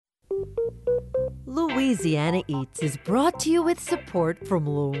Louisiana Eats is brought to you with support from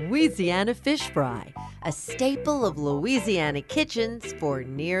Louisiana Fish Fry, a staple of Louisiana kitchens for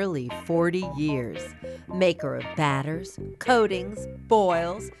nearly 40 years. Maker of batters, coatings,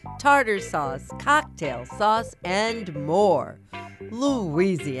 boils, tartar sauce, cocktail sauce, and more.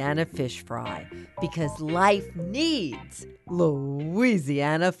 Louisiana Fish Fry, because life needs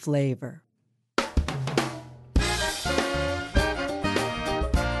Louisiana flavor.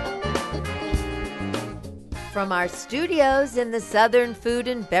 From our studios in the Southern Food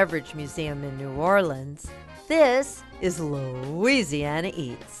and Beverage Museum in New Orleans, this is Louisiana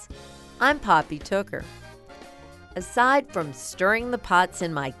Eats. I'm Poppy Tooker. Aside from stirring the pots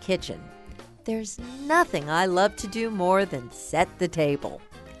in my kitchen, there's nothing I love to do more than set the table.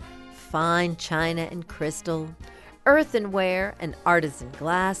 Fine china and crystal, earthenware and artisan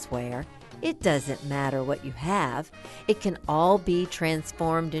glassware, it doesn't matter what you have. It can all be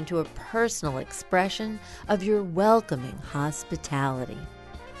transformed into a personal expression of your welcoming hospitality.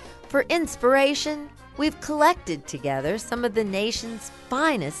 For inspiration, we've collected together some of the nation's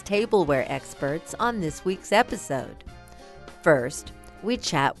finest tableware experts on this week's episode. First, we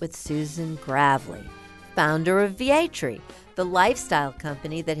chat with Susan Gravely, founder of Vietri, the lifestyle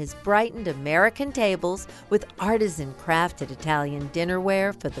company that has brightened American tables with artisan-crafted Italian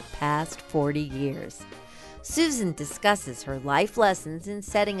dinnerware for the past 40 years. Susan discusses her life lessons in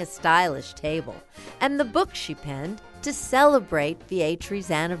setting a stylish table and the book she penned to celebrate Vietri's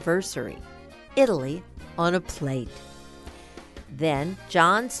anniversary, Italy on a Plate. Then,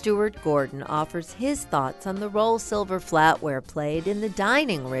 John Stuart Gordon offers his thoughts on the role silver flatware played in the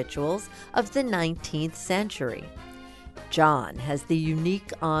dining rituals of the 19th century. John has the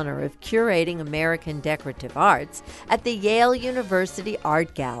unique honor of curating American decorative arts at the Yale University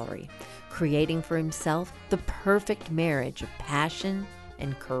Art Gallery, creating for himself the perfect marriage of passion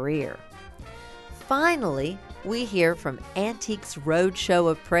and career. Finally, we hear from Antiques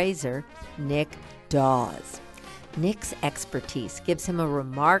Roadshow appraiser Nick Dawes. Nick's expertise gives him a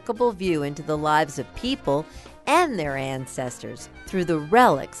remarkable view into the lives of people and their ancestors through the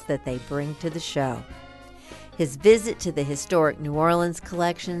relics that they bring to the show. His visit to the historic New Orleans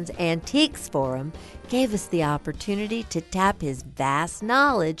Collection's Antiques Forum gave us the opportunity to tap his vast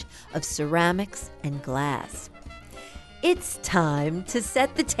knowledge of ceramics and glass. It's time to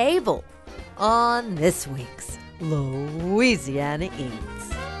set the table on this week's Louisiana Eats.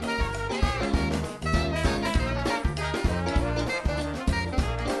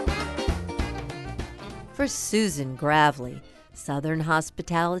 For Susan Gravely, Southern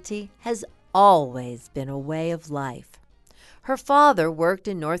hospitality has always been a way of life. Her father worked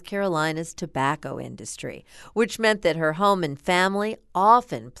in North Carolina's tobacco industry, which meant that her home and family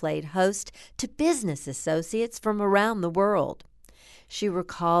often played host to business associates from around the world. She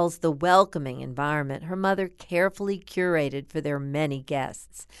recalls the welcoming environment her mother carefully curated for their many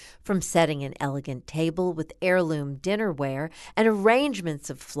guests, from setting an elegant table with heirloom dinnerware and arrangements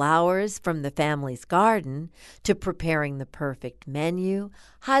of flowers from the family's garden, to preparing the perfect menu,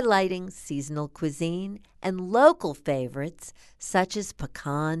 highlighting seasonal cuisine and local favorites such as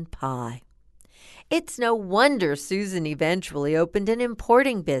pecan pie. It's no wonder Susan eventually opened an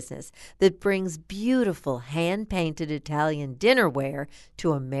importing business that brings beautiful hand-painted Italian dinnerware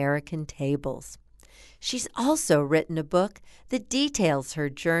to American tables. She's also written a book that details her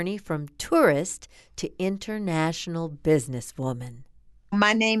journey from tourist to international businesswoman.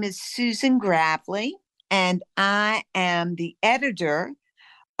 My name is Susan Gravely, and I am the editor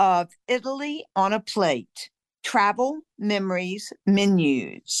of Italy on a Plate, Travel, Memories,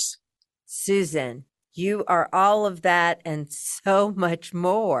 Menus. Susan, you are all of that and so much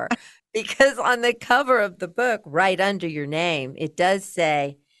more, because on the cover of the book, right under your name, it does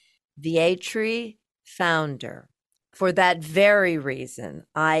say Vietri founder. For that very reason,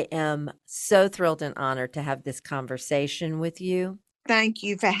 I am so thrilled and honored to have this conversation with you. Thank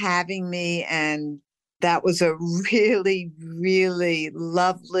you for having me, and that was a really, really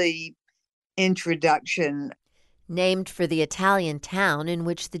lovely introduction. Named for the Italian town in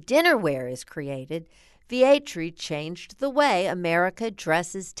which the dinnerware is created, Vietri changed the way America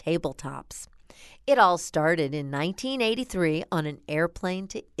dresses tabletops. It all started in 1983 on an airplane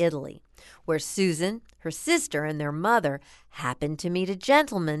to Italy, where Susan, her sister, and their mother happened to meet a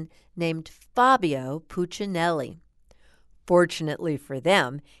gentleman named Fabio Puccinelli. Fortunately for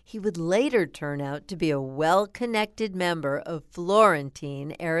them, he would later turn out to be a well-connected member of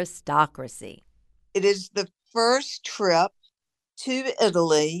Florentine aristocracy. It is the first trip to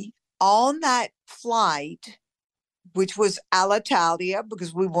Italy. On that flight, which was Alitalia,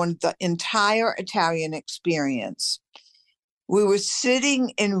 because we wanted the entire Italian experience, We were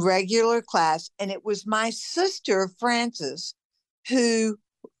sitting in regular class, and it was my sister, Frances, who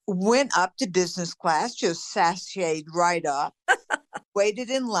went up to business class, just sashayed right up, waited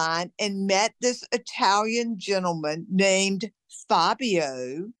in line, and met this Italian gentleman named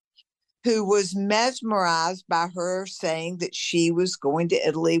Fabio, who was mesmerized by her saying that she was going to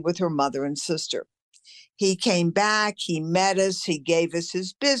Italy with her mother and sister. He came back, he met us, he gave us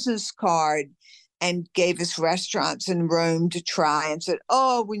his business card and gave us restaurants in Rome to try and said,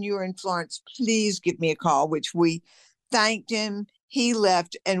 "Oh, when you're in Florence, please give me a call," which we thanked him. He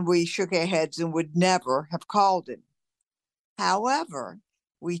left and we shook our heads and would never have called him. However,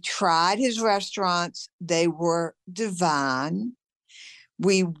 we tried his restaurants. They were divine.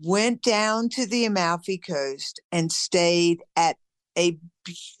 We went down to the Amalfi Coast and stayed at a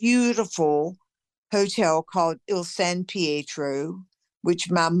beautiful hotel called Il San Pietro,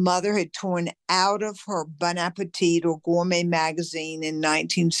 which my mother had torn out of her Bon Appetit or Gourmet magazine in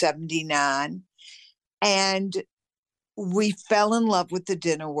 1979. And we fell in love with the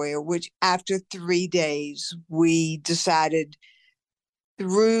dinnerware, which after 3 days, we decided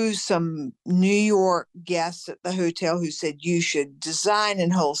through some New York guests at the hotel who said you should design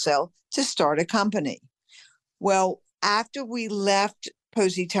and wholesale to start a company. Well, after we left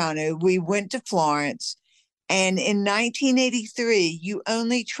Positano, we went to Florence. And in 1983, you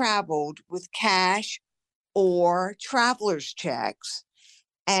only traveled with cash or traveler's checks.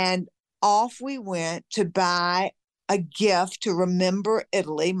 And off we went to buy a gift to remember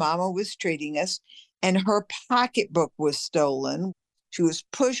Italy. Mama was treating us, and her pocketbook was stolen. She was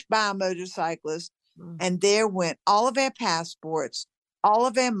pushed by a motorcyclist, and there went all of our passports, all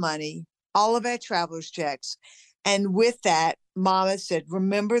of our money, all of our traveler's checks. And with that, Mama said,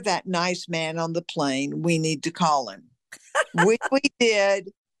 "Remember that nice man on the plane? We need to call him," which we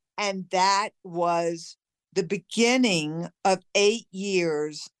did. And that was the beginning of 8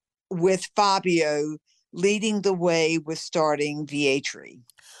 years with Fabio leading the way with starting Vietri.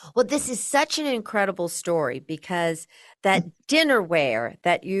 Well, this is such an incredible story because that dinnerware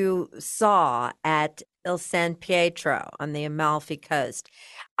that you saw at Il San Pietro on the Amalfi Coast,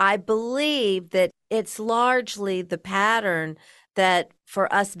 I believe that it's largely the pattern that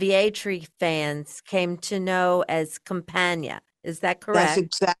for us Vietri fans came to know as Campagna. Is that That's correct?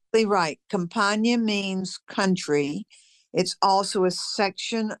 exactly right. Campania means country. It's also a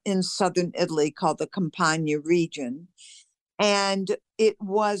section in southern Italy called the Campania region. And it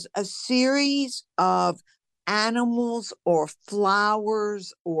was a series of animals or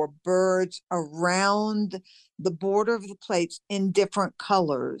flowers or birds around the border of the plates in different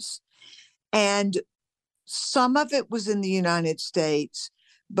colors. And some of it was in the United States.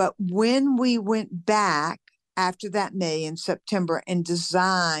 But when we went back after that May and September and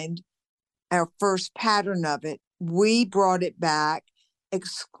designed our first pattern of it, we brought it back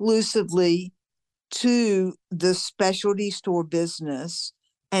exclusively to the specialty store business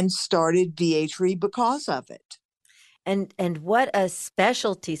and started Vietri because of it. And what a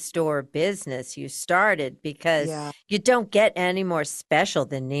specialty store business you started because Yeah, you don't get any more special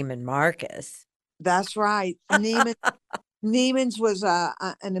than Neiman Marcus. that's right. Neiman's was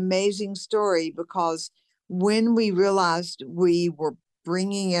an amazing story because when we realized we were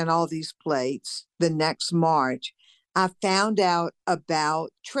bringing in all these plates the next March, I found out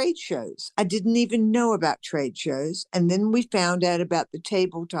about trade shows. I didn't even know about trade shows. And then we found out about the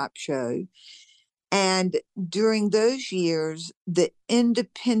tabletop show. And during those years, the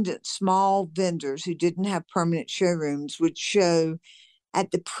independent small vendors who didn't have permanent showrooms would show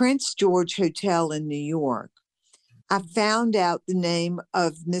at the Prince George Hotel in New York. I found out the name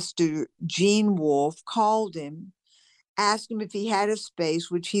of Mr. Gene Wolfe, called him, asked him if he had a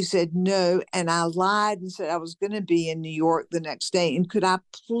space, which he said no. And I lied and said I was going to be in New York the next day. And could I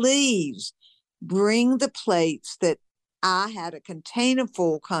please bring the plates that I had a container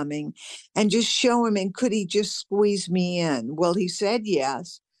full coming and just show him? And could he just squeeze me in? Well, he said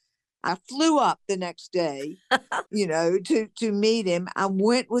yes. I flew up the next day, to meet him. I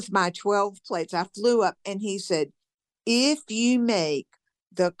went with my 12 plates. I flew up and he said, "If you make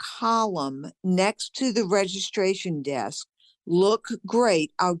the column next to the registration desk look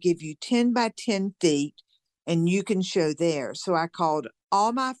great, I'll give you 10 by 10 feet and you can show there." So I called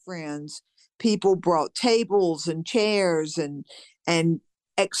all my friends. People brought tables and chairs and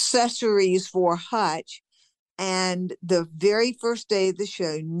accessories for Hutch. And the very first day of the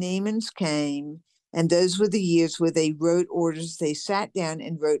show, Neiman's came, and those were the years where they wrote orders. They sat down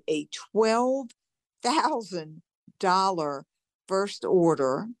and wrote a $12,000 first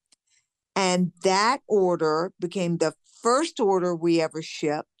order. And that order became the first order we ever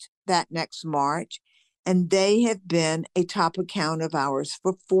shipped that next March. and they have been a top account of ours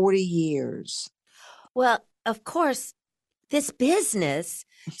for 40 years. Well, of course, this business.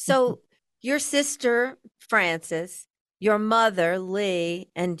 So, your sister, Frances, your mother, Lee,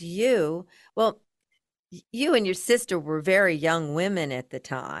 and you, well, you and your sister were very young women at the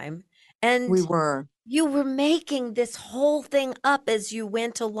time, We and were. you were making this whole thing up as you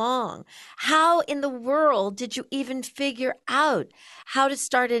went along. How in the world did you even figure out how to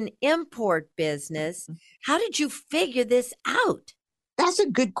start an import business? How did you figure this out? That's a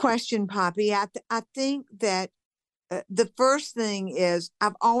good question, Poppy. I think that the first thing is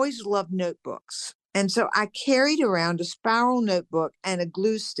I've always loved notebooks. And so I carried around a spiral notebook and a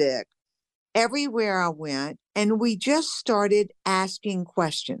glue stick everywhere I went. And we just started asking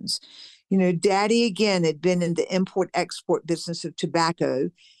questions. You know, Daddy, again, had been in the import export business of tobacco.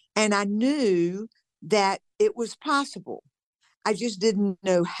 And I knew that it was possible. I just didn't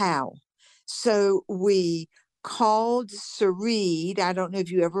know how. So we called Sareed. I don't know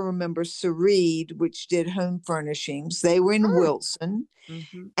if you ever remember Sareed, which did home furnishings. They were in Mm. Wilson,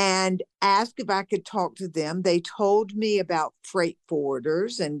 Mhm. and asked if I could talk to them. They told me about freight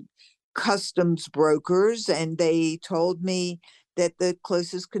forwarders and customs brokers, and they told me that the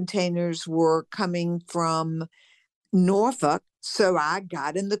closest containers were coming from Norfolk. So I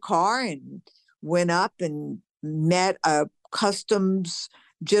got in the car and went up and met a customs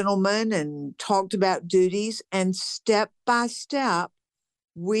gentleman and talked about duties. And step by step,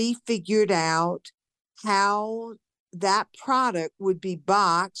 we figured out how that product would be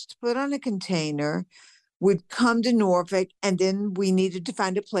boxed, put on a container, would come to Norfolk, and then we needed to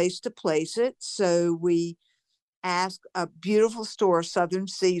find a place to place it. So we asked a beautiful store, Southern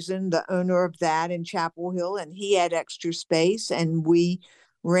Season, the owner of that in Chapel Hill, and he had extra space, and we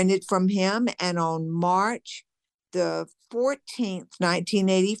rented from him. And on March the 14th,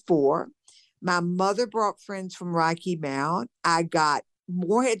 1984, my mother brought friends from Rocky Mount. I got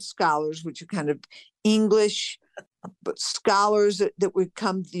Morehead scholars, which are kind of English but scholars that would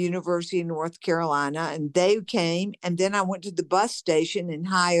come to the University of North Carolina, and they came. And then I went to the bus station and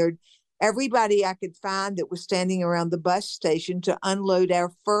hired everybody I could find that was standing around the bus station to unload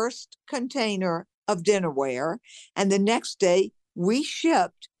our first container of dinnerware. And the next day, we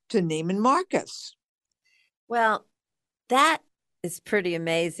shipped to Neiman Marcus. Well, that is pretty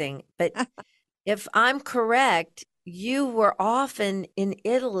amazing. But if I'm correct, you were often in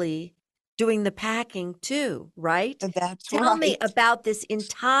Italy doing the packing too, right? That's Tell me right. about this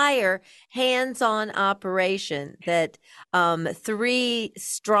entire hands-on operation that three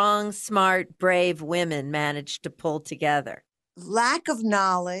strong, smart, brave women managed to pull together. Lack of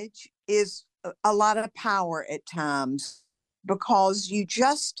knowledge is a lot of power at times because you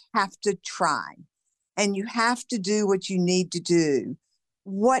just have to try and you have to do what you need to do.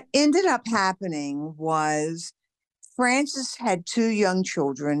 What ended up happening was Frances had two young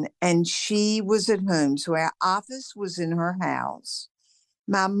children and she was at home. So our office was in her house.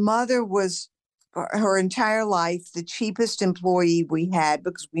 My mother was her entire life the cheapest employee we had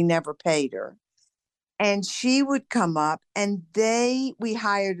because we never paid her. And she would come up, and we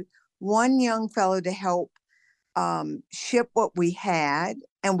hired one young fellow to help ship what we had,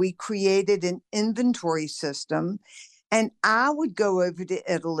 and we created an inventory system. And I would go over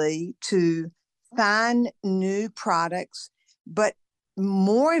to Italy to find new products, but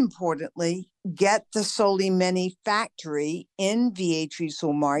more importantly, get the Solimeni factory in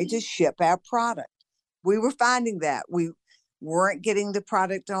Vietri to ship our product. We were finding that we weren't getting the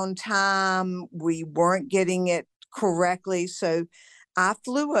product on time, we weren't getting it correctly. So I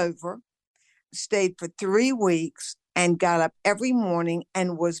flew over, stayed for 3 weeks, and got up every morning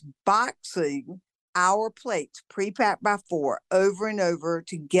and was boxing our plates pre-packed by four over and over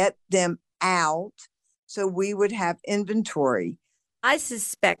to get them out so we would have inventory. I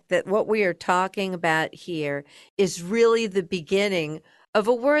suspect that what we are talking about here is really the beginning of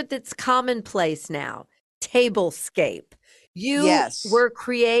a word that's commonplace now, tablescape. You Yes. were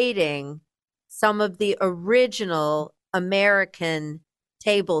creating some of the original American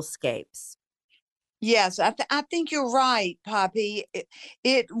tablescapes. Yes, I think you're right, Poppy.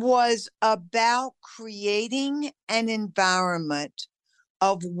 It was about creating an environment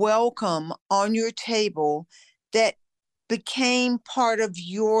of welcome on your table that became part of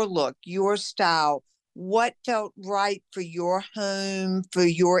your look, your style, what felt right for your home, for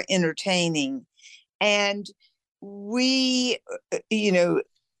your entertaining. And we, you know,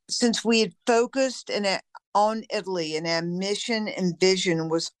 since we had focused on Italy, and our mission and vision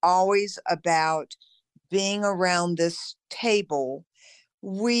was always about being around this table,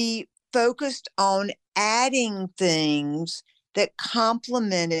 we focused on adding things that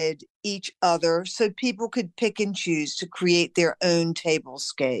complemented each other so people could pick and choose to create their own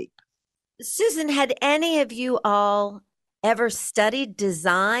tablescape. Susan, had any of you all ever studied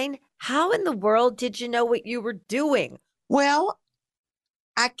design? How in the world did you know what you were doing? Well,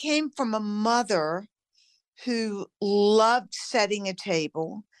 I came from a mother who loved setting a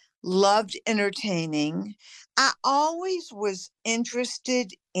table, loved entertaining. I always was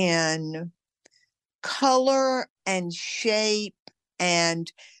interested in color and shape,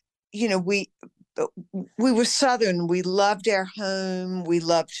 and we were Southern. We loved our home. We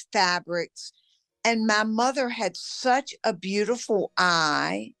loved fabrics. And my mother had such a beautiful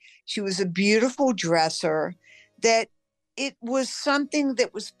eye. She was a beautiful dresser that it was something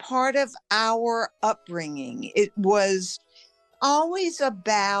that was part of our upbringing. It was always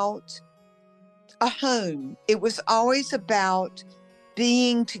about a home. It was always about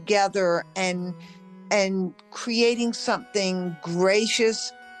being together and creating something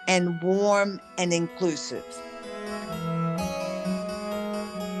gracious and warm and inclusive.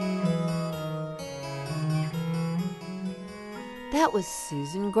 That was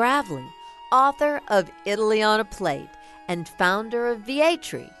Susan Gravely, author of Italy on a Plate and founder of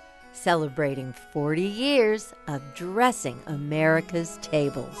Vietri, celebrating 40 years of dressing America's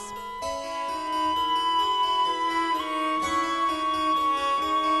tables.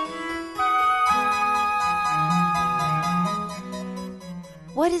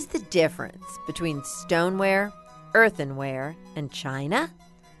 What is the difference between stoneware, earthenware, and china?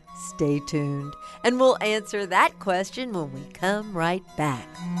 Stay tuned, and we'll answer that question when we come right back.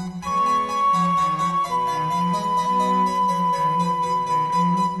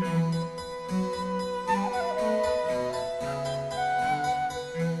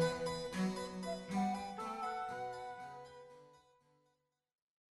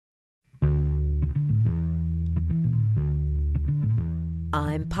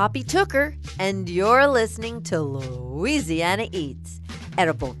 I'm Poppy Tooker, and you're listening to Louisiana Eats,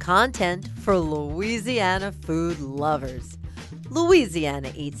 edible content for Louisiana food lovers.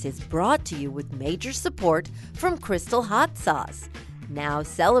 Louisiana Eats is brought to you with major support from Crystal Hot Sauce, now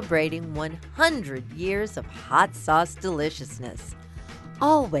celebrating 100 years of hot sauce deliciousness.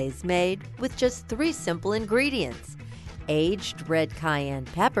 Always made with just 3 simple ingredients: aged red cayenne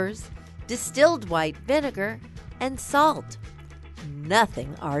peppers, distilled white vinegar, and salt.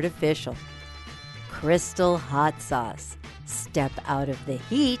 Nothing artificial. Crystal Hot Sauce. Step out of the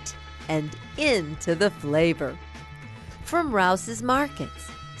heat and into the flavor. From Rouse's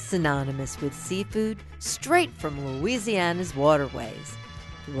Markets, synonymous with seafood straight from Louisiana's waterways.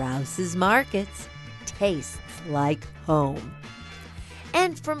 Rouse's Markets tastes like home.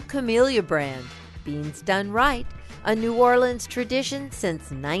 And from Camellia Brand, beans done right, a New Orleans tradition since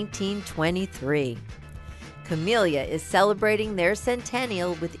 1923. Camellia is celebrating their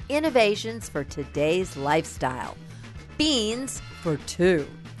centennial with innovations for today's lifestyle. Beans for 2.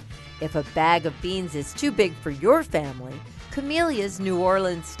 If a bag of beans is too big for your family, Camellia's New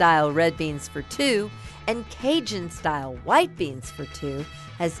Orleans-style red beans for 2 and Cajun-style white beans for 2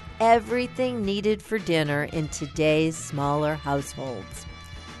 has everything needed for dinner in today's smaller households.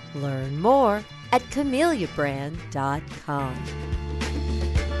 Learn more at CameliaBrand.com.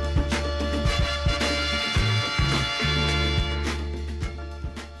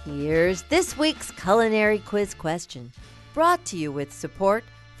 Here's this week's culinary quiz question, brought to you with support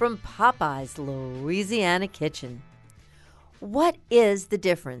from Popeye's Louisiana Kitchen. What is the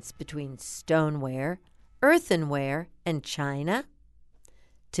difference between stoneware, earthenware, and china?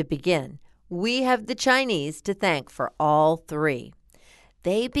 To begin, we have the Chinese to thank for all 3.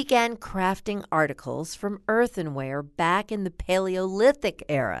 They began crafting articles from earthenware back in the Paleolithic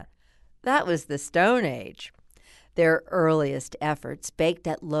era. That was the Stone Age. Their earliest efforts baked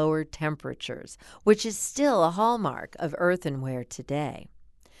at lower temperatures, which is still a hallmark of earthenware today.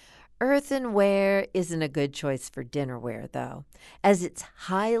 Earthenware isn't a good choice for dinnerware, though, as it's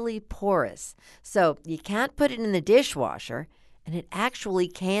highly porous, so you can't put it in the dishwasher, and it actually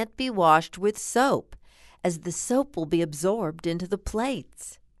can't be washed with soap, as the soap will be absorbed into the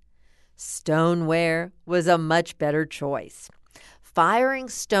plates. Stoneware was a much better choice. Firing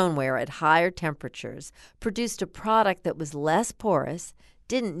stoneware at higher temperatures produced a product that was less porous,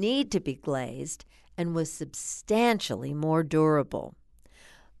 didn't need to be glazed, and was substantially more durable.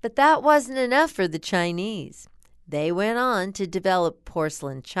 But that wasn't enough for the Chinese. They went on to develop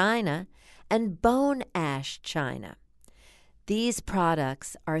porcelain china and bone ash china. These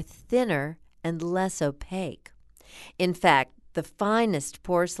products are thinner and less opaque. In fact, the finest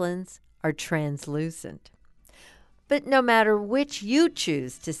porcelains are translucent. But no matter which you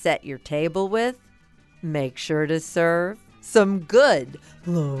choose to set your table with, make sure to serve some good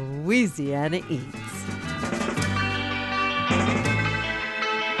Louisiana Eats.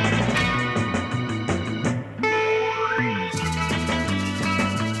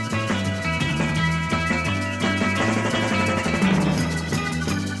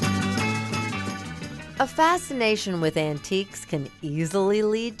 A fascination with antiques can easily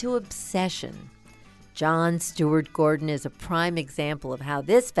lead to obsession. John Stuart Gordon is a prime example of how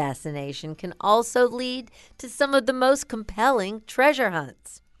this fascination can also lead to some of the most compelling treasure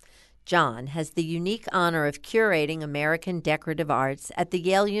hunts. John has the unique honor of curating American decorative arts at the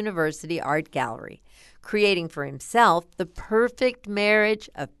Yale University Art Gallery, creating for himself the perfect marriage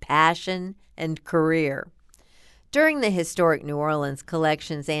of passion and career. During the Historic New Orleans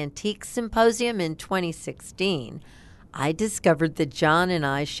Collection's Antiques Symposium in 2016, I discovered that John and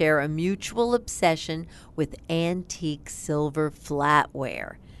I share a mutual obsession with antique silver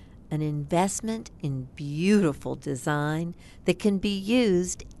flatware, an investment in beautiful design that can be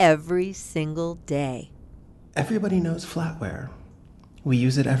used every single day. Everybody knows flatware. We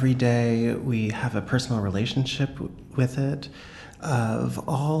use it every day. We have a personal relationship with it. Of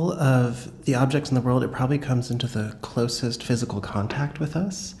all of the objects in the world, it probably comes into the closest physical contact with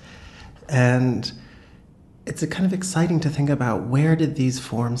us. And it's kind of exciting to think about where did these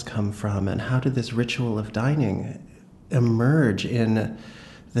forms come from and how did this ritual of dining emerge in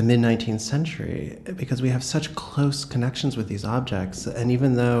the mid-19th century, because we have such close connections with these objects. And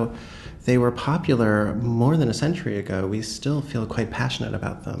even though they were popular more than a century ago, we still feel quite passionate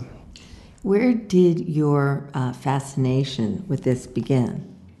about them. Where did your fascination with this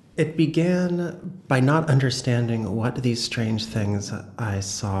begin? It began by not understanding what these strange things I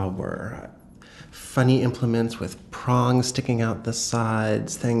saw were. Funny implements with prongs sticking out the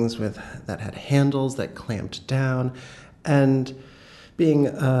sides, things that had handles that clamped down. And being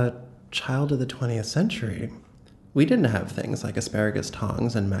a child of the 20th century, we didn't have things like asparagus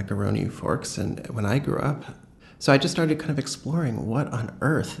tongs and macaroni forks when I grew up. So I just started kind of exploring what on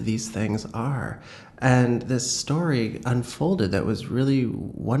earth these things are. And this story unfolded that was really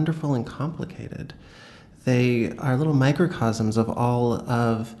wonderful and complicated. They are little microcosms of all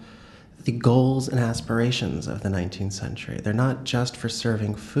of the goals and aspirations of the 19th century. They're not just for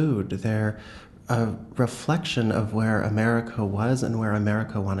serving food. They're a reflection of where America was and where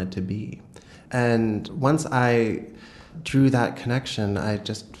America wanted to be. And once I drew that connection, I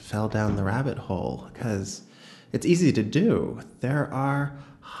just fell down the rabbit hole, because it's easy to do. There are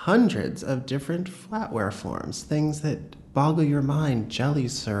hundreds of different flatware forms, things that boggle your mind: jelly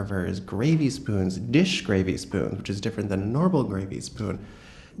servers, gravy spoons, dish gravy spoons, which is different than a normal gravy spoon.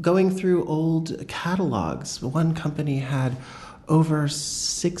 Going through old catalogs, one company had over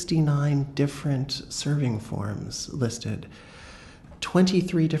 69 different serving forms listed,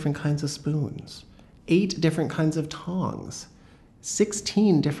 23 different kinds of spoons, 8 different kinds of tongs,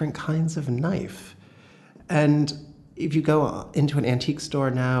 16 different kinds of knife. And if you go into an antique store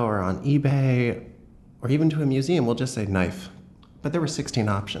now or on eBay or even to a museum, we'll just say knife. But there were 16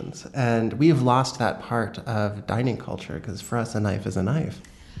 options. And we have lost that part of dining culture, because for us, a knife is a knife.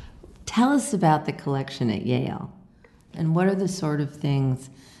 Tell us about the collection at Yale. And what are the sort of things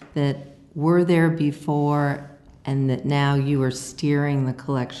that were there before and that now you are steering the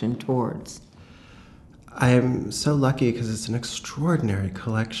collection towards? I'm so lucky because it's an extraordinary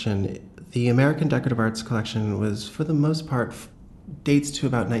collection. The American Decorative Arts collection was, for the most part, dates to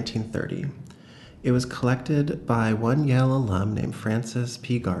about 1930. It was collected by one Yale alum named Francis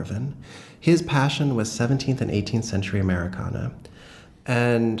P. Garvin. His passion was 17th and 18th century Americana.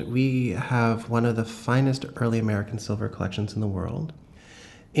 And we have one of the finest early American silver collections in the world.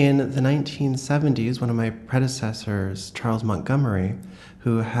 In the 1970s, one of my predecessors, Charles Montgomery,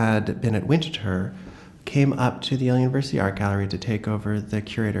 who had been at Winterthur, came up to the Yale University Art Gallery to take over the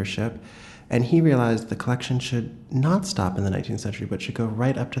curatorship, and he realized the collection should not stop in the 19th century, but should go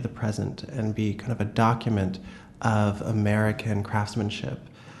right up to the present and be kind of a document of American craftsmanship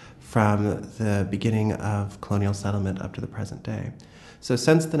from the beginning of colonial settlement up to the present day. So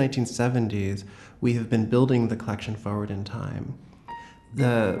since the 1970s, we have been building the collection forward in time.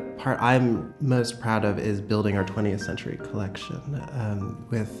 The part I'm most proud of is building our 20th century collection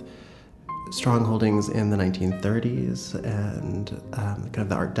with strong holdings in the 1930s and kind of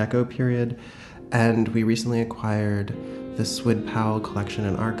the Art Deco period. And we recently acquired the Swid Powell Collection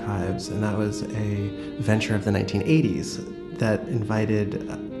and Archives, and that was a venture of the 1980s that invited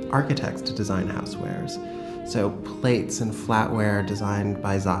architects to design housewares. So plates and flatware designed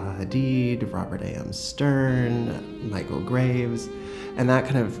by Zaha Hadid, Robert A.M. Stern, Michael Graves, and that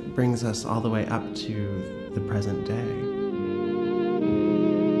kind of brings us all the way up to the present day.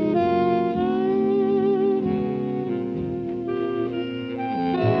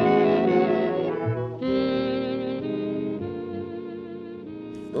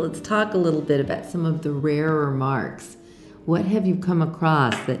 let's talk a little bit about some of the rarer marks. What have you come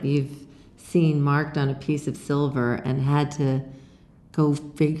across that you've seen marked on a piece of silver and had to go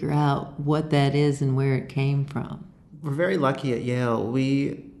figure out what that is and where it came from? We're very lucky at Yale.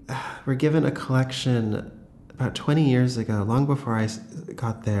 We were given a collection about 20 years ago, long before I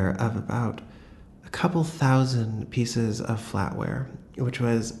got there, of about a couple thousand pieces of flatware, which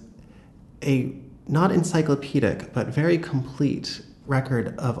was a not encyclopedic, but very complete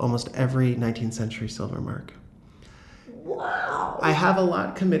record of almost every 19th century silver mark. Wow! I have a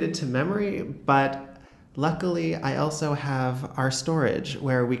lot committed to memory, but luckily I also have our storage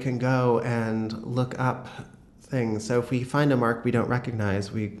where we can go and look up things. So if we find a mark we don't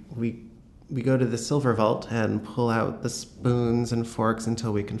recognize, we go to the silver vault and pull out the spoons and forks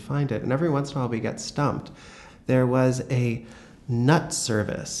until we can find it. And every once in a while we get stumped. There was a nut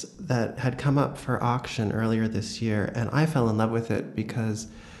service that had come up for auction earlier this year, and I fell in love with it because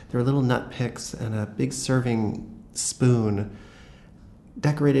there were little nut picks and a big serving spoon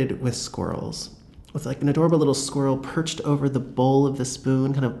decorated with squirrels, with like an adorable little squirrel perched over the bowl of the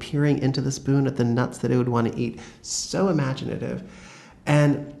spoon, kind of peering into the spoon at the nuts that it would want to eat. So imaginative.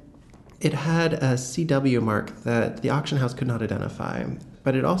 And it had a CW mark that the auction house could not identify,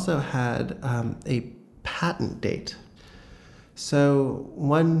 but it also had a patent date. So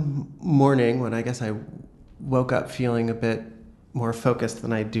one morning, when I guess I woke up feeling a bit more focused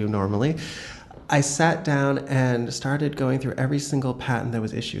than I do normally, I sat down and started going through every single patent that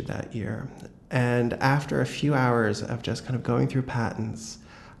was issued that year. And after a few hours of just kind of going through patents,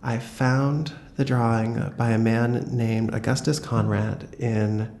 I found the drawing by a man named Augustus Conrad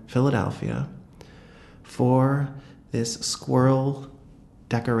in Philadelphia for this squirrel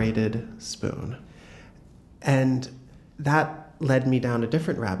decorated spoon. And that led me down a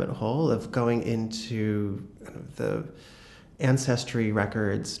different rabbit hole of going into kind of the ancestry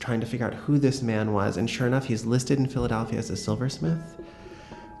records, trying to figure out who this man was. And sure enough, he's listed in Philadelphia as a silversmith.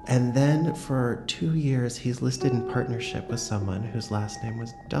 And then for 2 years, he's listed in partnership with someone whose last name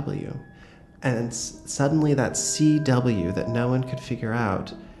was W. And suddenly that CW that no one could figure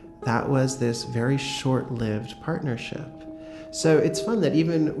out, that was this very short-lived partnership. So it's fun that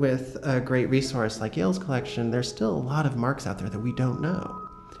even with a great resource like Yale's collection, there's still a lot of marks out there that we don't know.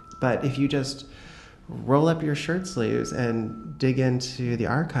 But if you just roll up your shirt sleeves and dig into the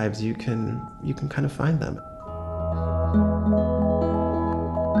archives, you can kind of find them.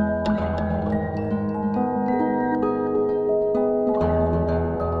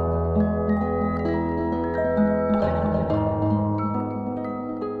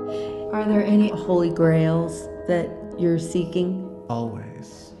 Are there any holy grails that you're seeking?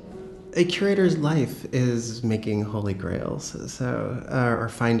 Always. A curator's life is making holy grails, or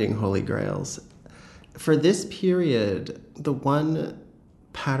finding holy grails. For this period, the one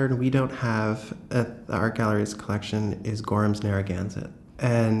pattern we don't have at the art gallery's collection is Gorham's Narragansett.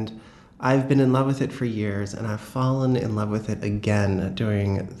 And I've been in love with it for years, and I've fallen in love with it again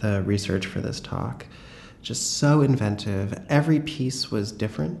doing the research for this talk. Just so inventive. Every piece was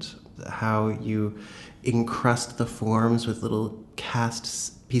different. How you encrust the forms with little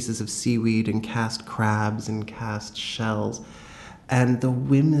cast pieces of seaweed and cast crabs and cast shells. And the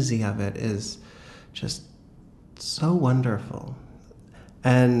whimsy of it is just so wonderful.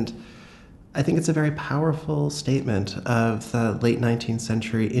 And I think it's a very powerful statement of the late 19th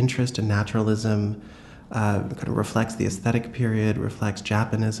century interest in naturalism, kind of reflects the aesthetic period, reflects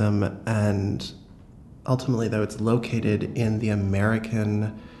Japanism, and ultimately, though, it's located in the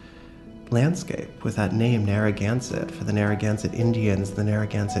American landscape with that name, Narragansett, for the Narragansett Indians, the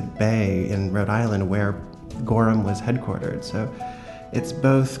Narragansett Bay in Rhode Island, where Gorham was headquartered. So it's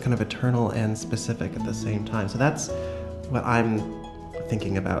both kind of eternal and specific at the same time. So that's what I'm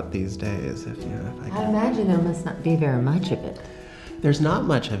thinking about these days. If I can. I imagine there must not be very much of it. There's not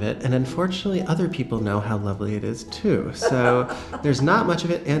much of it, and unfortunately other people know how lovely it is too. So there's not much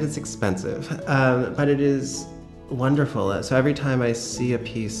of it, and it's expensive. But it is wonderful. So every time I see a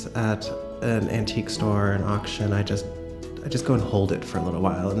piece at an antique store or an auction, I just go and hold it for a little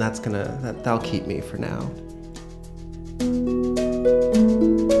while, and that'll keep me for now.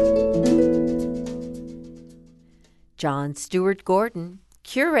 John Stuart Gordon,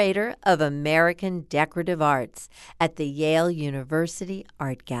 curator of American Decorative Arts at the Yale University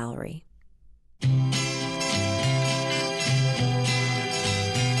Art Gallery.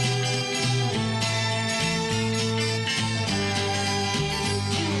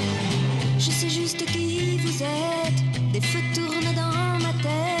 Je sais juste qui vous êtes, des feux tournent dans ma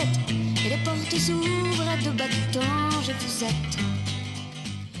tête, et les portes s'ouvrent à deux battants, je vous attends.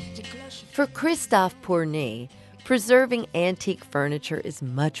 For Christophe Pourny, Preserving antique furniture is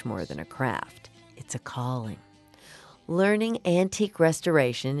much more than a craft. It's a calling. Learning antique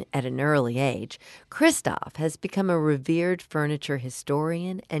restoration at an early age, Christoph has become a revered furniture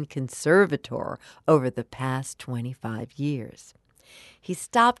historian and conservator over the past 25 years. He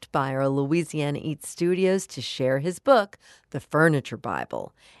stopped by our Louisiana Eats studios to share his book, The Furniture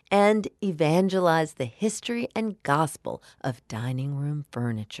Bible, and evangelize the history and gospel of dining room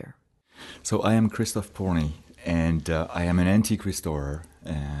furniture. So I am Christoph Porny, and I am an antique restorer,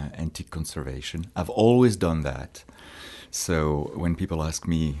 antique conservation. I've always done that. So when people ask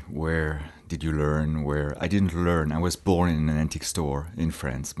me, where did you learn? I didn't learn. I was born in an antique store in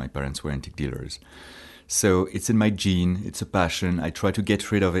France. My parents were antique dealers. So it's in my gene. It's a passion. I try to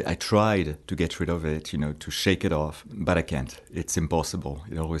get rid of it. I tried to get rid of it, to shake it off. But I can't. It's impossible.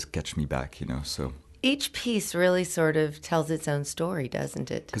 It always catches me back, so... Each piece really sort of tells its own story,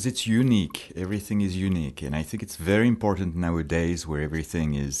 doesn't it? Because it's unique. Everything is unique. And I think it's very important nowadays where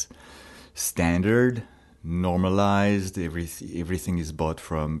everything is standard, normalized. Everything is bought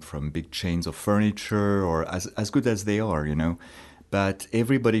from big chains of furniture, or as good as they are, But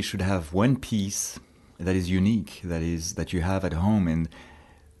everybody should have one piece that is unique, that you have at home, and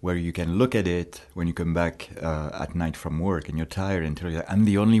where you can look at it when you come back at night from work and you're tired and tell you, I'm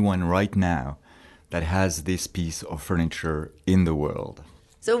the only one right now that has this piece of furniture in the world.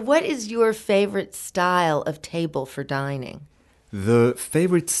 So what is your favorite style of table for dining? The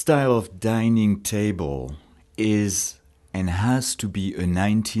favorite style of dining table is and has to be a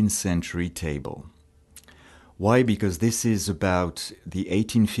 19th century table. Why? Because this is about the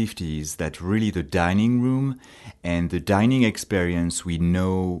 1850s that really the dining room and the dining experience we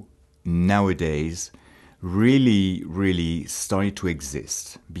know nowadays really started to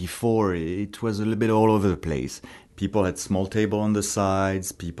exist. Before, it was a little bit all over the place. People had small table on the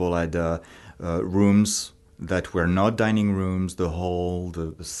sides. People had rooms that were not dining rooms, the hall,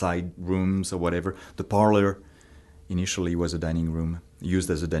 the side rooms or whatever. The parlor initially was a dining room, used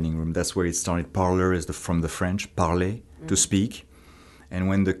as a dining room. That's where it started. Parlor is from the French, parler, to speak. And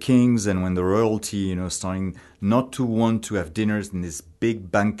when the kings and when the royalty, starting not to want to have dinners in this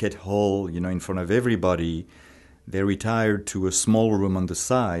big banquet hall, in front of everybody, they retired to a small room on the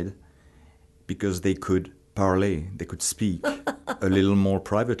side because they could parler, they could speak a little more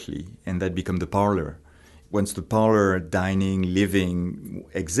privately, and that became the parlor. Once the parlor, dining, living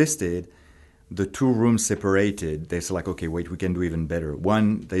existed, the two rooms separated. They said, okay, wait, we can do even better.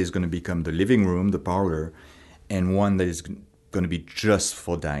 One that is going to become the living room, the parlor, and one that is going to be just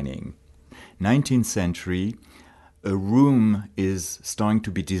for dining. 19th century, a room is starting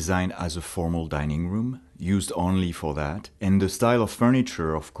to be designed as a formal dining room, used only for that. And the style of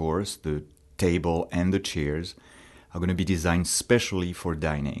furniture, of course, the table and the chairs, are going to be designed specially for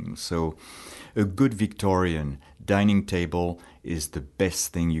dining. So a good Victorian dining table is the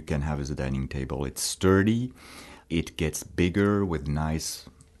best thing you can have as a dining table. It's sturdy, it gets bigger with nice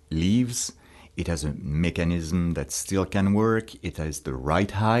leaves. It has a mechanism that still can work. It has the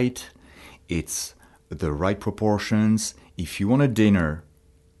right height. It's the right proportions. If you want a dinner,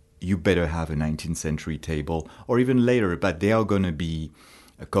 you better have a 19th century table, or even later, but they are going to be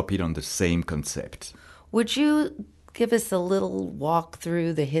copied on the same concept. Would you give us a little walk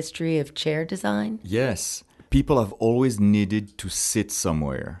through the history of chair design? Yes. People have always needed to sit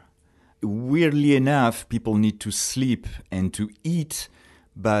somewhere. Weirdly enough, people need to sleep and to eat,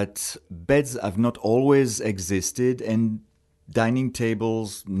 but beds have not always existed, and dining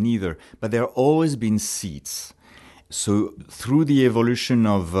tables neither. But there have always been seats. So through the evolution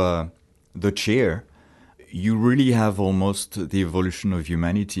of the chair, you really have almost the evolution of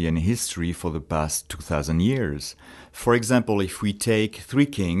humanity and history for the past 2,000 years. For example, if we take three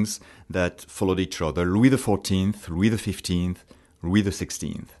kings that followed each other, Louis XIV, Louis XV, Louis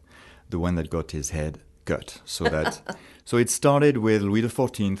XVI, the one that got his head cut. So it started with Louis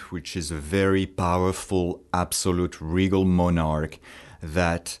XIV, which is a very powerful, absolute, regal monarch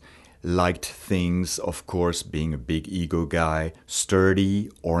that liked things, of course, being a big ego guy, sturdy,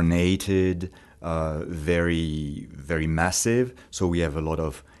 ornated, very, very massive. So we have a lot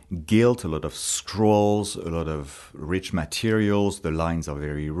of gilt, a lot of scrolls, a lot of rich materials. The lines are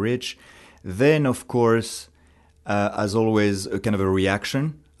very rich. Then, of course, as always, a kind of a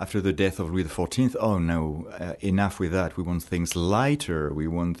reaction after the death of Louis XIV. Oh no, enough with that. We want things lighter. We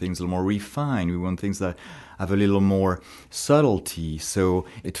want things a little more refined. We want things that have a little more subtlety. So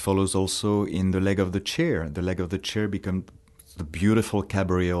it follows also in the leg of the chair. The leg of the chair becomes the beautiful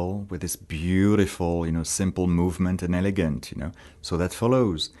cabriole with this beautiful, simple movement and elegant, So that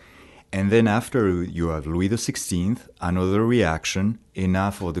follows. And then after you have Louis XVI, another reaction,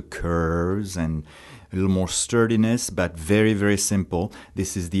 enough of the curves and a little more sturdiness, but very, very simple.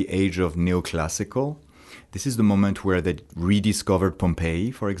 This is the age of neoclassical. This is the moment where they rediscovered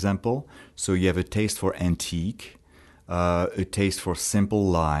Pompeii, for example. So you have a taste for antique, a taste for simple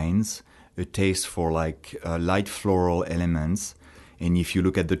lines, a taste for light floral elements. And if you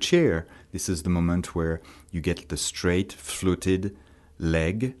look at the chair, this is the moment where you get the straight fluted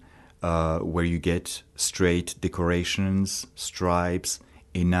leg, where you get straight decorations, stripes,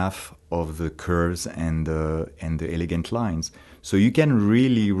 enough of the curves and the elegant lines. So you can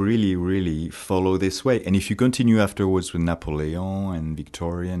really, really, really follow this way. And if you continue afterwards with Napoleon and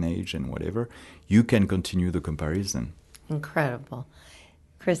Victorian age and whatever, you can continue the comparison. Incredible.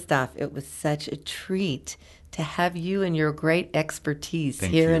 Christophe, it was such a treat to have you and your great expertise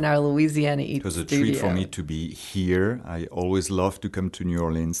Thank here you. in our Louisiana Eats It was a studio. treat for me to be here. I always love to come to New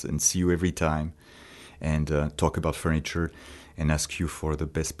Orleans and see you every time and talk about furniture and ask you for the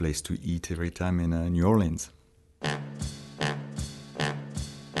best place to eat every time in New Orleans.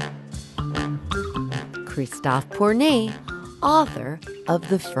 Christophe Pourny, author of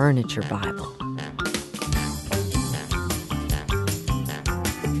The Furniture Bible.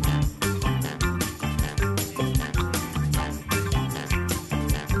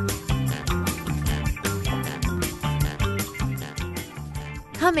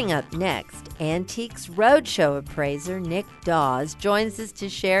 Coming up next, Antiques Roadshow appraiser Nick Dawes joins us to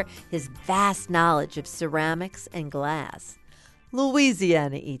share his vast knowledge of ceramics and glass.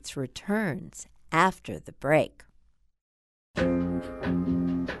 Louisiana Eats returns after the break. I'm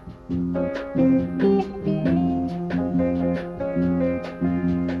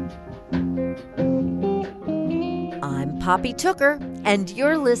Poppy Tooker, and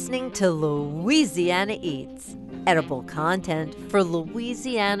you're listening to Louisiana Eats, edible content for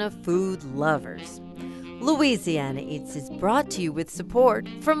Louisiana food lovers. Louisiana Eats is brought to you with support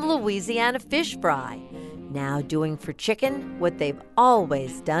from Louisiana Fish Fry, now doing for chicken what they've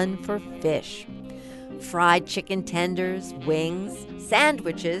always done for fish. Fried chicken tenders, wings,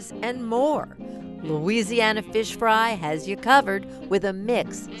 sandwiches, and more. Louisiana Fish Fry has you covered with a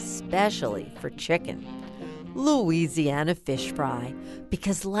mix specially for chicken. Louisiana Fish Fry,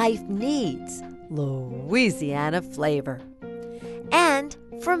 because life needs Louisiana flavor. And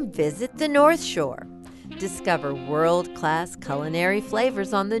from Visit the North Shore. Discover world-class culinary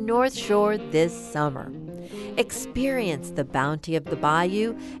flavors on the North Shore this summer. Experience the bounty of the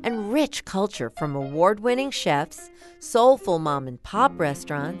bayou and rich culture from award-winning chefs, soulful mom-and-pop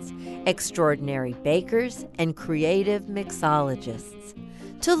restaurants, extraordinary bakers, and creative mixologists.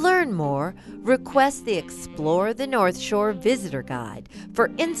 To learn more, request the Explore the North Shore Visitor Guide for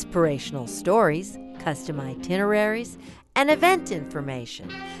inspirational stories, custom itineraries, and event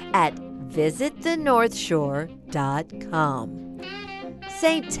information at visitthenorthshore.com.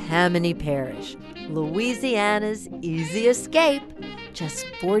 St. Tammany Parish, Louisiana's easy escape, just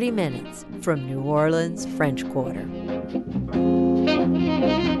 40 minutes from New Orleans' French Quarter.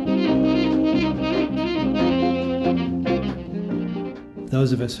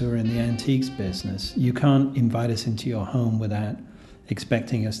 Those of us who are in the antiques business, you can't invite us into your home without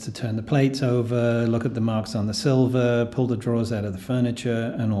expecting us to turn the plates over, look at the marks on the silver, pull the drawers out of the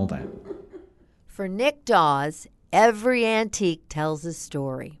furniture, and all that. For Nick Dawes, every antique tells a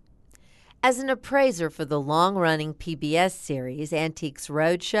story. As an appraiser for the long-running PBS series Antiques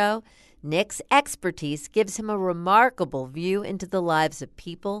Roadshow, Nick's expertise gives him a remarkable view into the lives of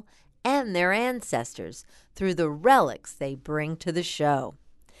people and their ancestors through the relics they bring to the show.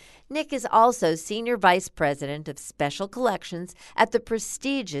 Nick is also Senior Vice President of Special Collections at the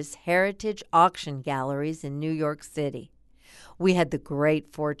prestigious Heritage Auction Galleries in New York City. We had the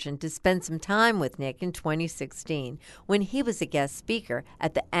great fortune to spend some time with Nick in 2016 when he was a guest speaker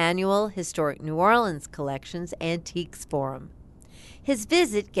at the annual Historic New Orleans Collections Antiques Forum. His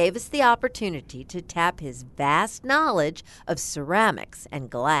visit gave us the opportunity to tap his vast knowledge of ceramics and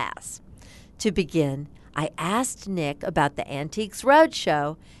glass. To begin, I asked Nick about the Antiques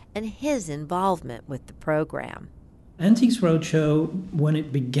Roadshow and his involvement with the program. Antiques Roadshow, when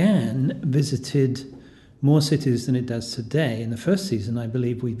it began, visited more cities than it does today. In the first season, I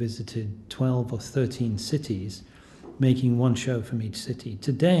believe we visited 12 or 13 cities, making one show from each city.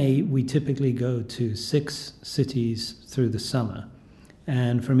 Today, we typically go to 6 cities through the summer,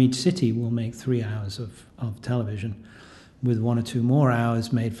 and from each city, we'll make 3 hours of television, with 1 or 2 more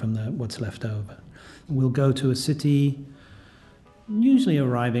hours made from what's left over. We'll go to a city, usually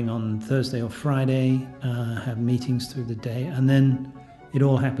arriving on Thursday or Friday, have meetings through the day, and then it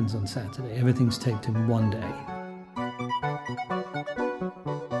all happens on Saturday. Everything's taped in one day.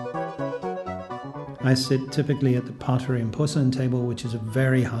 I sit typically at the pottery and porcelain table, which is a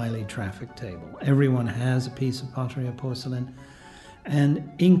very highly trafficked table. Everyone has a piece of pottery or porcelain.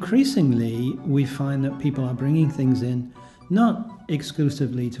 And increasingly, we find that people are bringing things in not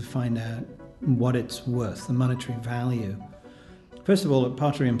exclusively to find out what it's worth, the monetary value. First of all, at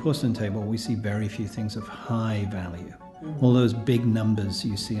pottery and porcelain table, we see very few things of high value. All those big numbers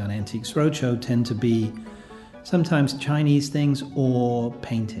you see on Antiques Roadshow tend to be sometimes Chinese things or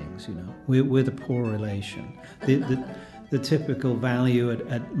paintings, you know, with a poor relation. The typical value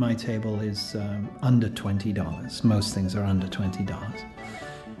at my table is under $20. Most things are under $20.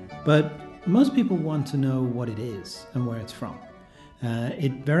 But most people want to know what it is and where it's from.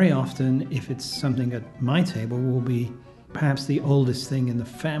 It very often, if it's something at my table, will be perhaps the oldest thing in the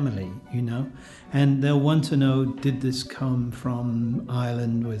family, you know, and they'll want to know, did this come from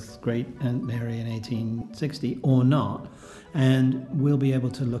Ireland with Great Aunt Mary in 1860 or not? And we'll be able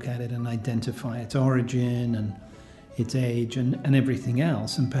to look at it and identify its origin and its age and everything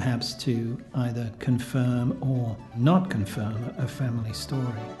else, and perhaps to either confirm or not confirm a family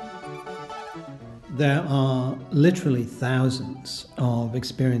story. There are literally thousands of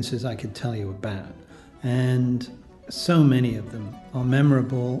experiences I could tell you about, and so many of them are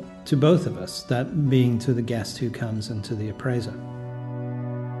memorable to both of us, that being to the guest who comes and to the appraiser.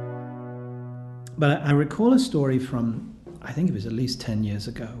 But I recall a story from, I think it was at least 10 years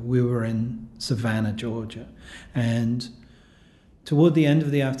ago. We were in Savannah, Georgia, and toward the end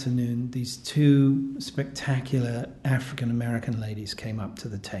of the afternoon, these two spectacular African-American ladies came up to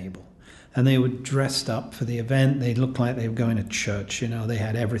the table. And they were dressed up for the event. They looked like they were going to church, you know. They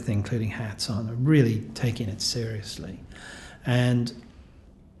had everything, including hats on. They're really taking it seriously. And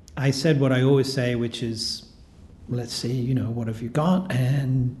I said what I always say, which is, let's see, you know, what have you got?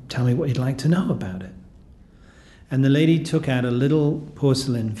 And tell me what you'd like to know about it. And the lady took out a little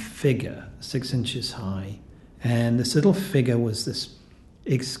porcelain figure, 6 inches high. And this little figure was this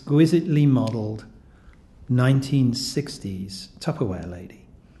exquisitely modeled 1960s Tupperware lady,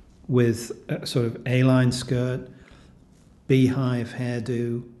 with a sort of A-line skirt, beehive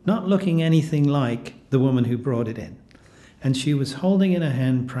hairdo, not looking anything like the woman who brought it in. And she was holding in her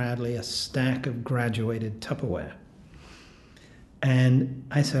hand proudly a stack of graduated Tupperware. And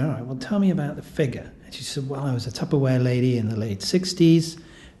I said, all right, well, tell me about the figure. And she said, well, I was a Tupperware lady in the late 60s,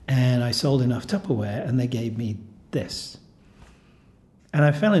 and I sold enough Tupperware, and they gave me this. And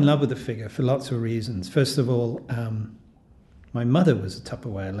I fell in love with the figure for lots of reasons. First of all, my mother was a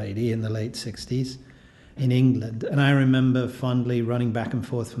Tupperware lady in the late 60s in England, and I remember fondly running back and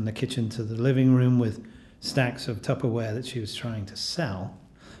forth from the kitchen to the living room with stacks of Tupperware that she was trying to sell.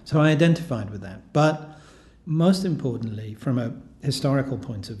 So I identified with that. But most importantly, from a historical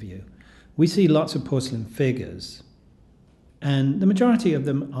point of view, we see lots of porcelain figures, and the majority of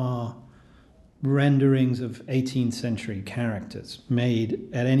them are renderings of 18th century characters made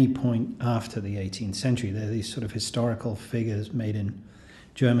at any point after the 18th century. They're these sort of historical figures made in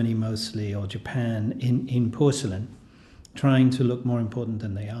Germany mostly, or Japan, in porcelain, trying to look more important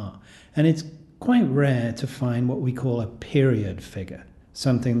than they are. And it's quite rare to find what we call a period figure,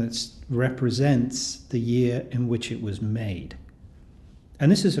 something that represents the year in which it was made.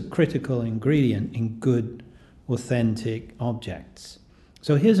 And this is a critical ingredient in good, authentic objects.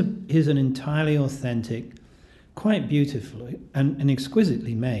 So here's an entirely authentic, quite beautifully and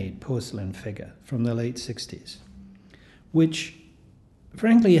exquisitely made porcelain figure from the late 60s, which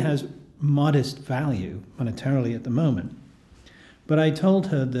frankly has modest value monetarily at the moment. But I told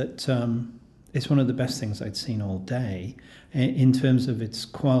her that it's one of the best things I'd seen all day in terms of its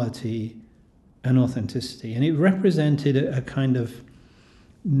quality and authenticity. And it represented a kind of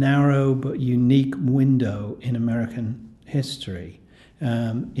narrow but unique window in American history,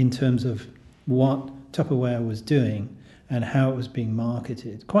 in terms of what Tupperware was doing and how it was being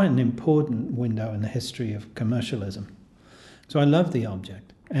marketed. Quite an important window in the history of commercialism. So I loved the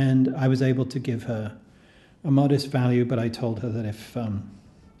object, and I was able to give her a modest value, but I told her that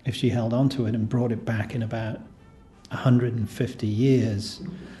if she held on to it and brought it back in about 150 years,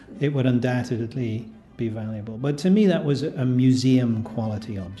 it would undoubtedly be valuable. But to me, that was a museum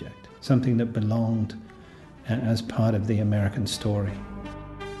quality object, something that belonged as part of the American story.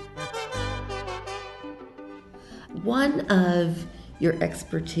 One of your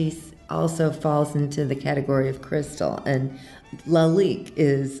expertise also falls into the category of crystal, and Lalique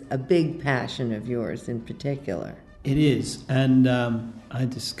is a big passion of yours in particular. It is, and I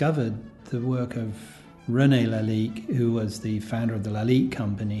discovered the work of René Lalique, who was the founder of the Lalique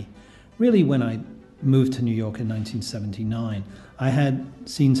Company, really when I moved to New York in 1979. I had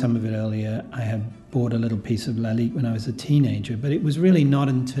seen some of it earlier. I had bought a little piece of Lalique when I was a teenager, but it was really not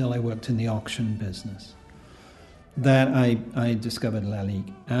until I worked in the auction business that I discovered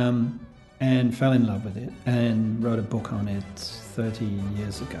Lalique and fell in love with it and wrote a book on it 30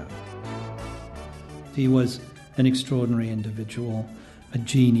 years ago. He was an extraordinary individual, a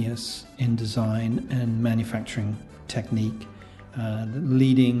genius in design and manufacturing technique, the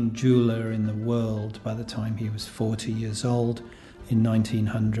leading jeweler in the world by the time he was 40 years old in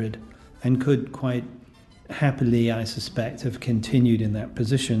 1900, and could quite happily, I suspect, have continued in that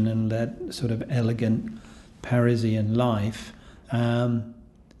position and led sort of elegant Parisian life,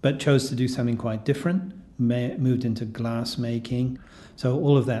 but chose to do something quite different, moved into glass making. So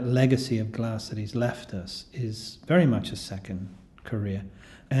all of that legacy of glass that he's left us is very much a second career.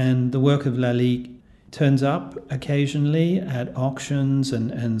 And the work of Lalique turns up occasionally at auctions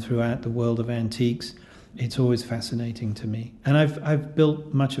and throughout the world of antiques. It's always fascinating to me. And I've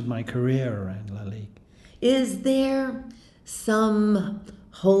built much of my career around Lalique. Is there some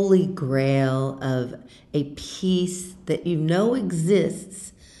holy grail of a piece that you know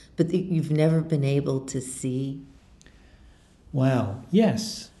exists, but that you've never been able to see? Wow,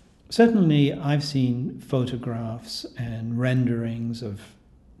 yes. Certainly I've seen photographs and renderings of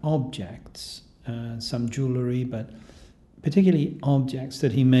objects, some jewelry, but particularly objects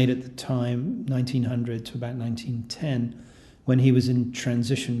that he made at the time, 1900 to about 1910, when he was in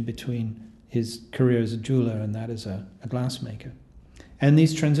transition between his career as a jeweler and that as a glassmaker. And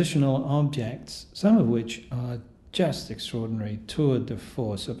these transitional objects, some of which are just extraordinary tour de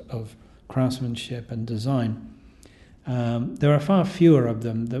force of craftsmanship and design, there are far fewer of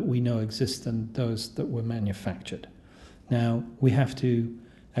them that we know exist than those that were manufactured. Now, we have to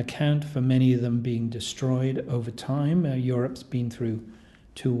account for many of them being destroyed over time. Europe's been through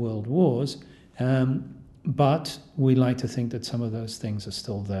 2 world wars, but we like to think that some of those things are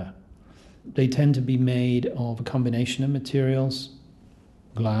still there. They tend to be made of a combination of materials: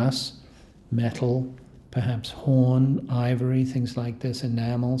 glass, metal, perhaps horn, ivory, things like this,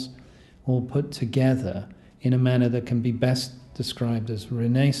 enamels, all put together in a manner that can be best described as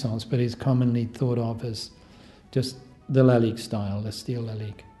Renaissance, but is commonly thought of as just the Lalique style, the steel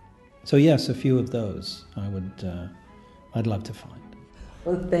Lalique. So yes, a few of those I'd love to find.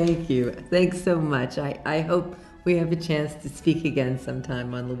 Well, thank you. Thanks so much. I hope we have a chance to speak again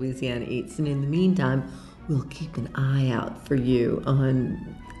sometime on Louisiana Eats. And in the meantime, we'll keep an eye out for you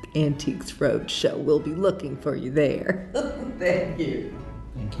on Antiques Roadshow. We'll be looking for you there. Thank you.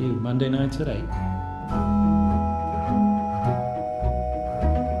 Thank you. Monday nights at 8.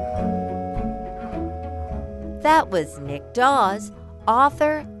 That was Nick Dawes,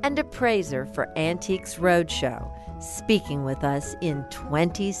 author and appraiser for Antiques Roadshow, speaking with us in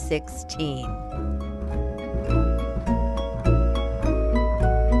 2016.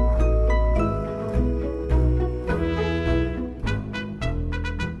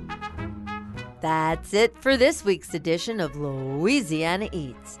 That's it for this week's edition of Louisiana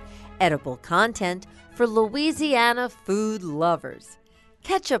Eats, edible content for Louisiana food lovers.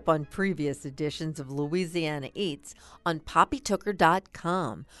 Catch up on previous editions of Louisiana Eats on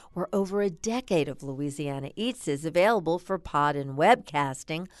poppytooker.com, where over a decade of Louisiana Eats is available for pod and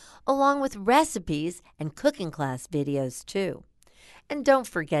webcasting, along with recipes and cooking class videos too. And don't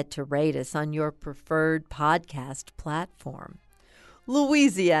forget to rate us on your preferred podcast platform.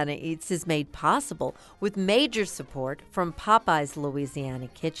 Louisiana Eats is made possible with major support from Popeye's Louisiana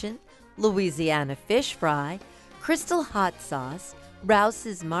Kitchen, Louisiana Fish Fry, Crystal Hot Sauce,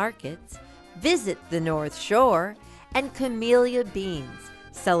 Rouse's Markets, Visit the North Shore, and Camellia Beans,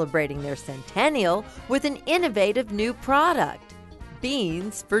 celebrating their centennial with an innovative new product,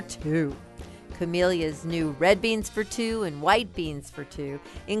 Beans for Two. Camellia's new red beans for 2 and white beans for 2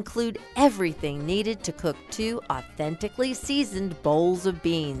 include everything needed to cook 2 authentically seasoned bowls of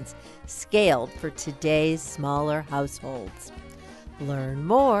beans, scaled for today's smaller households. Learn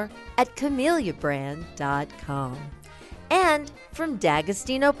more at CameliaBrand.com. And from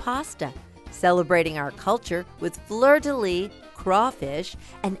D'Agostino Pasta, celebrating our culture with fleur-de-lis, crawfish,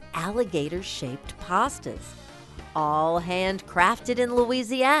 and alligator-shaped pastas. All handcrafted in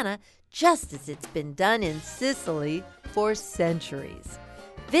Louisiana, just as it's been done in Sicily for centuries.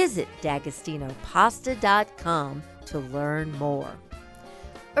 Visit d'agostinopasta.com to learn more.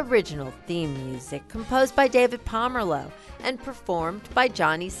 Original theme music composed by David Pomerleau and performed by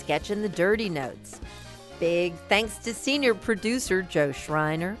Johnny Sketch and the Dirty Notes. Big thanks to senior producer Joe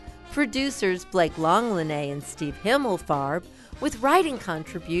Schreiner, producers Blake Longlinay and Steve Himmelfarb, with writing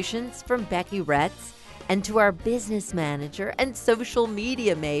contributions from Becky Retz and to our business manager and social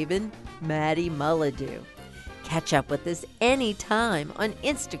media maven, Maddie Mullidew. Catch up with us anytime on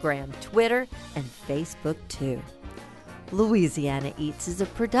Instagram, Twitter, and Facebook too. Louisiana Eats is a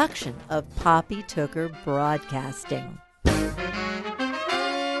production of Poppy Tooker Broadcasting.